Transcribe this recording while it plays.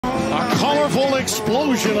colorful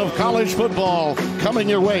explosion of college football coming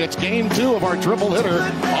your way. It's game 2 of our triple hitter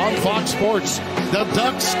on Fox Sports. The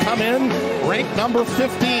Ducks come in ranked number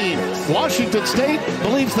 15. Washington State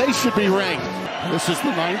believes they should be ranked. This is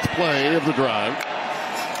the 9th play of the drive.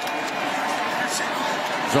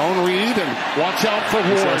 Zone read and watch out for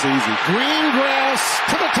Ward. That's easy. Green grass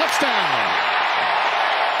to the touchdown.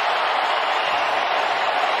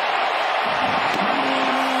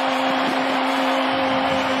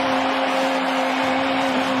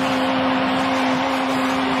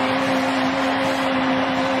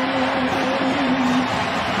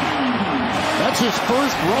 That's his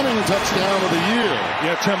first running touchdown of the year.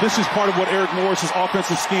 Yeah, Tim, this is part of what Eric Morris's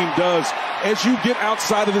offensive scheme does. As you get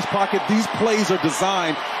outside of this pocket, these plays are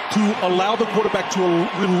designed to allow the quarterback to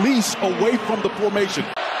release away from the formation.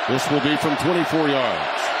 This will be from 24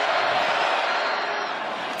 yards.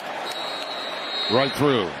 Right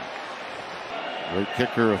through. Great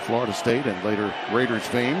kicker of Florida State and later Raiders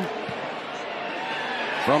fame.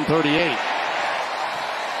 From 38.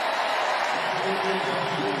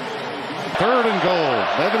 3rd and goal.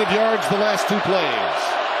 Negative yards the last 2 plays.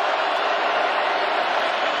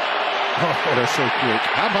 Oh, that's so quick.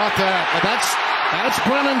 How about that? That's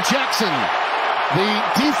Brennan Jackson. The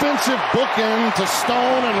defensive bookend to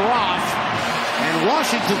Stone and Roth. And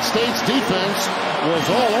Washington State's defense was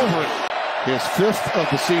all over it. His 5th of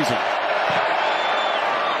the season.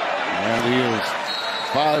 And he is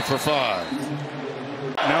 5 for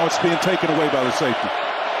 5. Now it's being taken away by the safety.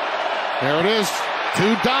 There it is.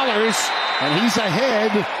 $2. And he's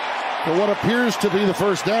ahead for what appears to be the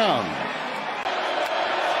first down.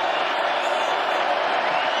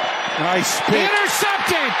 Nice pick.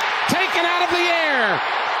 Intercepted! Taken out of the air.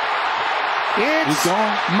 It's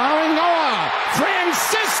Maringoa.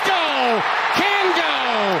 Francisco can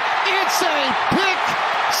go. It's a pick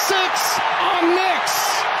 6 on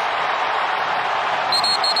Nix.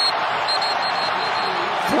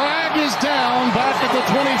 Flag is down back at the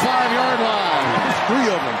 25-yard line. 3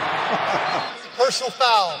 of them. Personal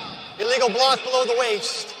foul. Illegal block below the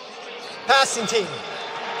waist. Passing team.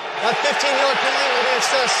 That 15-yard penalty will be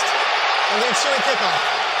assessed on the ensuing kickoff.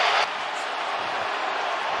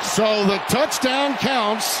 So the touchdown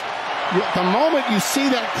counts. The moment you see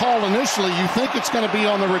that call initially, you think it's going to be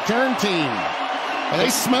on the return team. They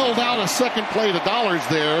smelled out a second play to dollars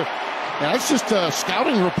there. Now, that's just a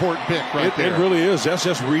scouting report pick right there. It really is. That's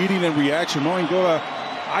just reading and reaction.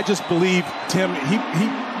 I just believe, Tim, he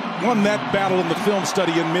won that battle in the film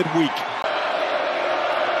study in midweek.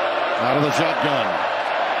 Out of the shotgun.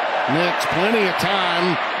 Nix, plenty of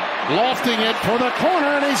time. Lofting it for the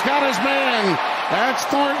corner, and he's got his man. That's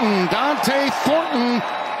Thornton. Dante Thornton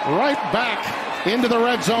right back into the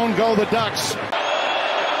red zone. Go the Ducks.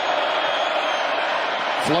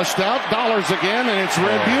 Flushed out, dollars again, and it's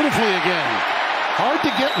read beautifully again. Hard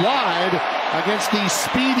to get wide against these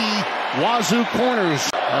speedy Wazoo corners.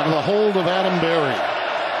 Out of the hold of Adam Berry.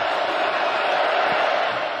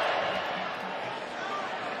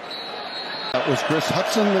 That was Chris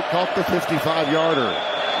Hudson that caught the 55-yarder.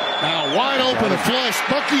 Now wide open flush.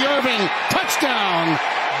 Bucky Irving, touchdown,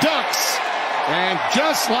 Ducks. And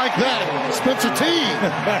just like that, Spencer T,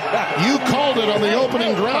 you called it on the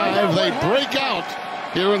opening drive. They break out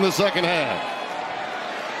here in the second half.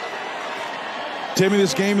 Timmy,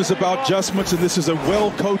 this game is about adjustments, and this is a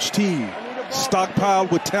well-coached team.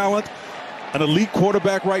 Stockpiled with talent. An elite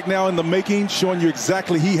quarterback right now in the making, showing you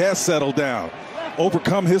exactly he has settled down.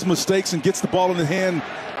 Overcome his mistakes and gets the ball in the hand.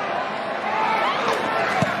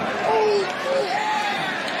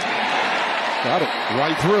 Got it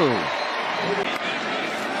right through.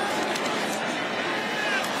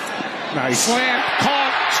 Nice. Slant,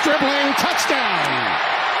 caught, dribbling, touchdown.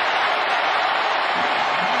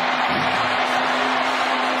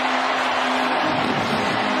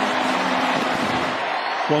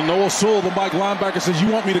 Well, Noah Sewell, the Mike linebacker, says, you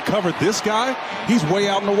want me to cover this guy? He's way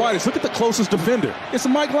out in the widest. Look at the closest defender. It's a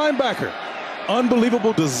Mike linebacker.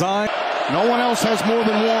 Unbelievable design. No one else has more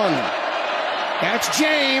than one. That's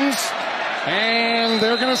James. And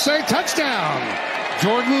they're going to say touchdown.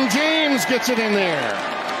 Jordan James gets it in there.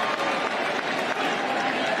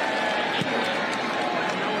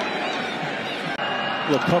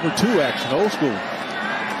 Well, cover 2 action, old school.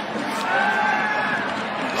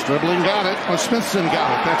 Dribbling got it. Oh, Smithson got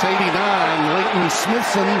it. That's 89. Leighton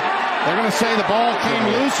Smithson. They're going to say the ball came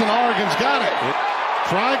loose and Oregon's got it.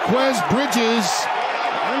 Triquez Bridges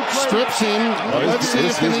strips him. Let's see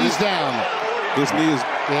if the knee's down. His knee is,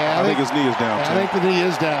 I think his knee is down. I think the knee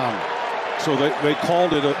is down. So they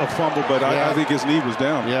called it a fumble, but I think his knee was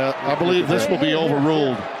down. Yeah, I believe this will be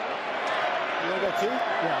overruled.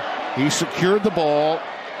 He secured the ball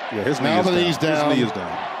Yeah, his now the knee knee's down. His knee is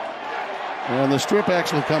down. And the strip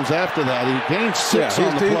actually comes after that. He gained 6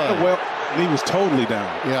 on the play. Well, knee was totally down.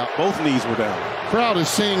 Yeah. Both knees were down. Crowd is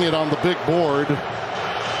seeing it on the big board.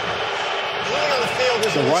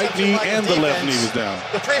 The right knee and the left knee was down.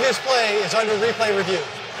 The previous play is under replay review.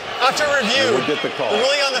 After review, we'll get the call. The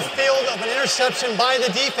ruling on the field of an interception by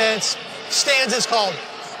the defense stands as called.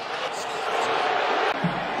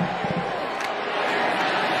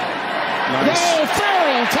 Nice. Oh,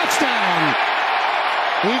 Farrell, touchdown.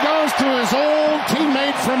 He goes to his old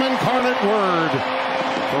teammate from Incarnate Word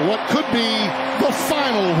for what could be the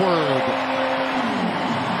final word.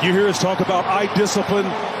 You hear us talk about eye discipline.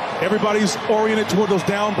 Everybody's oriented toward those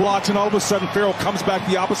down blocks, and all of a sudden Farrell comes back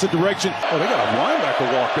the opposite direction. Oh, they got a linebacker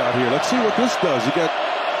walked out here. Let's see what this does. You got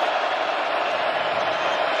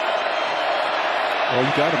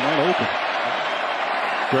him wide open.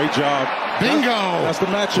 Great job. Bingo. That's the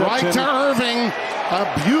matchup. Right to Irving. A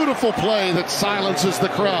beautiful play that silences the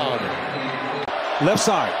crowd. Left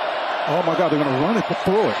side. Oh, my God, they're going to run it,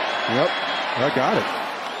 throw it. Yep. I got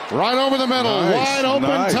it. Right over the middle. Nice, Wide open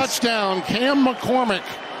nice. touchdown. Cam McCormick.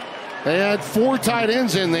 They had 4 tight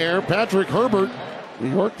ends in there. Patrick Herbert, New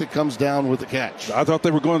York, that comes down with the catch. I thought they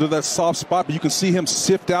were going to that soft spot, but you can see him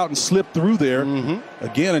sift out and slip through there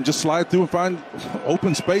again and just slide through and find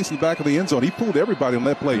open space in the back of the end zone. He pulled everybody on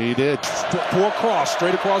that play. He did.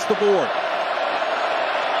 Straight across the board.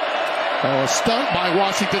 Oh, a stunt by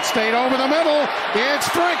Washington State over the middle. It's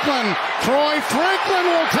Franklin. Troy Franklin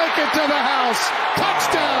will take it to the house.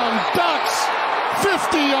 Touchdown, Ducks,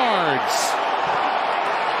 50 yards.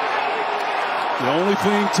 The only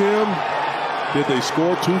thing, Tim, did they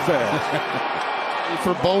score too fast?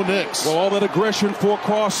 For Bo Nix. Well, all that aggression, 4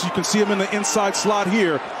 cross, you can see him in the inside slot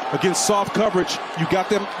here against soft coverage. You got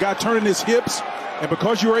them guy turning his hips, and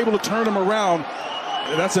because you were able to turn him around,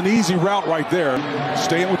 that's an easy route right there.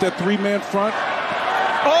 Staying with that 3-man front.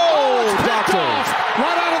 Oh, Picked off,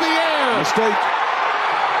 right out of the air. Mistake.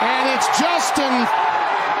 And it's Justin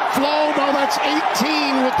Flo. No, that's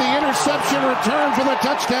 18 with the interception return for the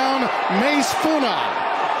touchdown. Mace Funa.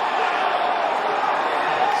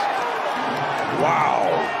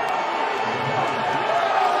 Wow.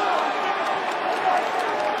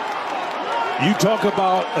 You talk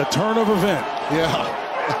about a turn of event. Yeah.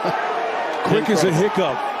 Quick as a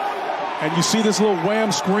hiccup. And you see this little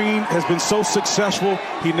wham screen has been so successful,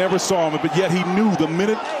 he never saw him, but yet he knew the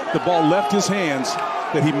minute the ball left his hands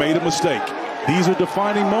that he made a mistake. These are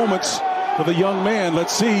defining moments for the young man.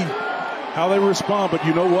 Let's see how they respond. But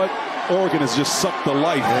you know what? Oregon has just sucked the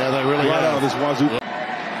life they really right have. out of this Wazoo.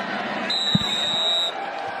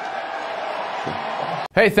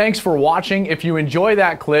 Hey, thanks for watching. If you enjoy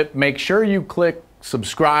that clip, make sure you click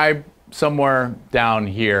subscribe somewhere down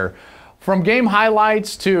here. From game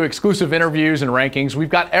highlights to exclusive interviews and rankings, we've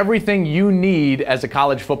got everything you need as a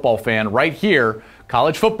college football fan right here.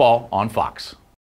 College football on Fox.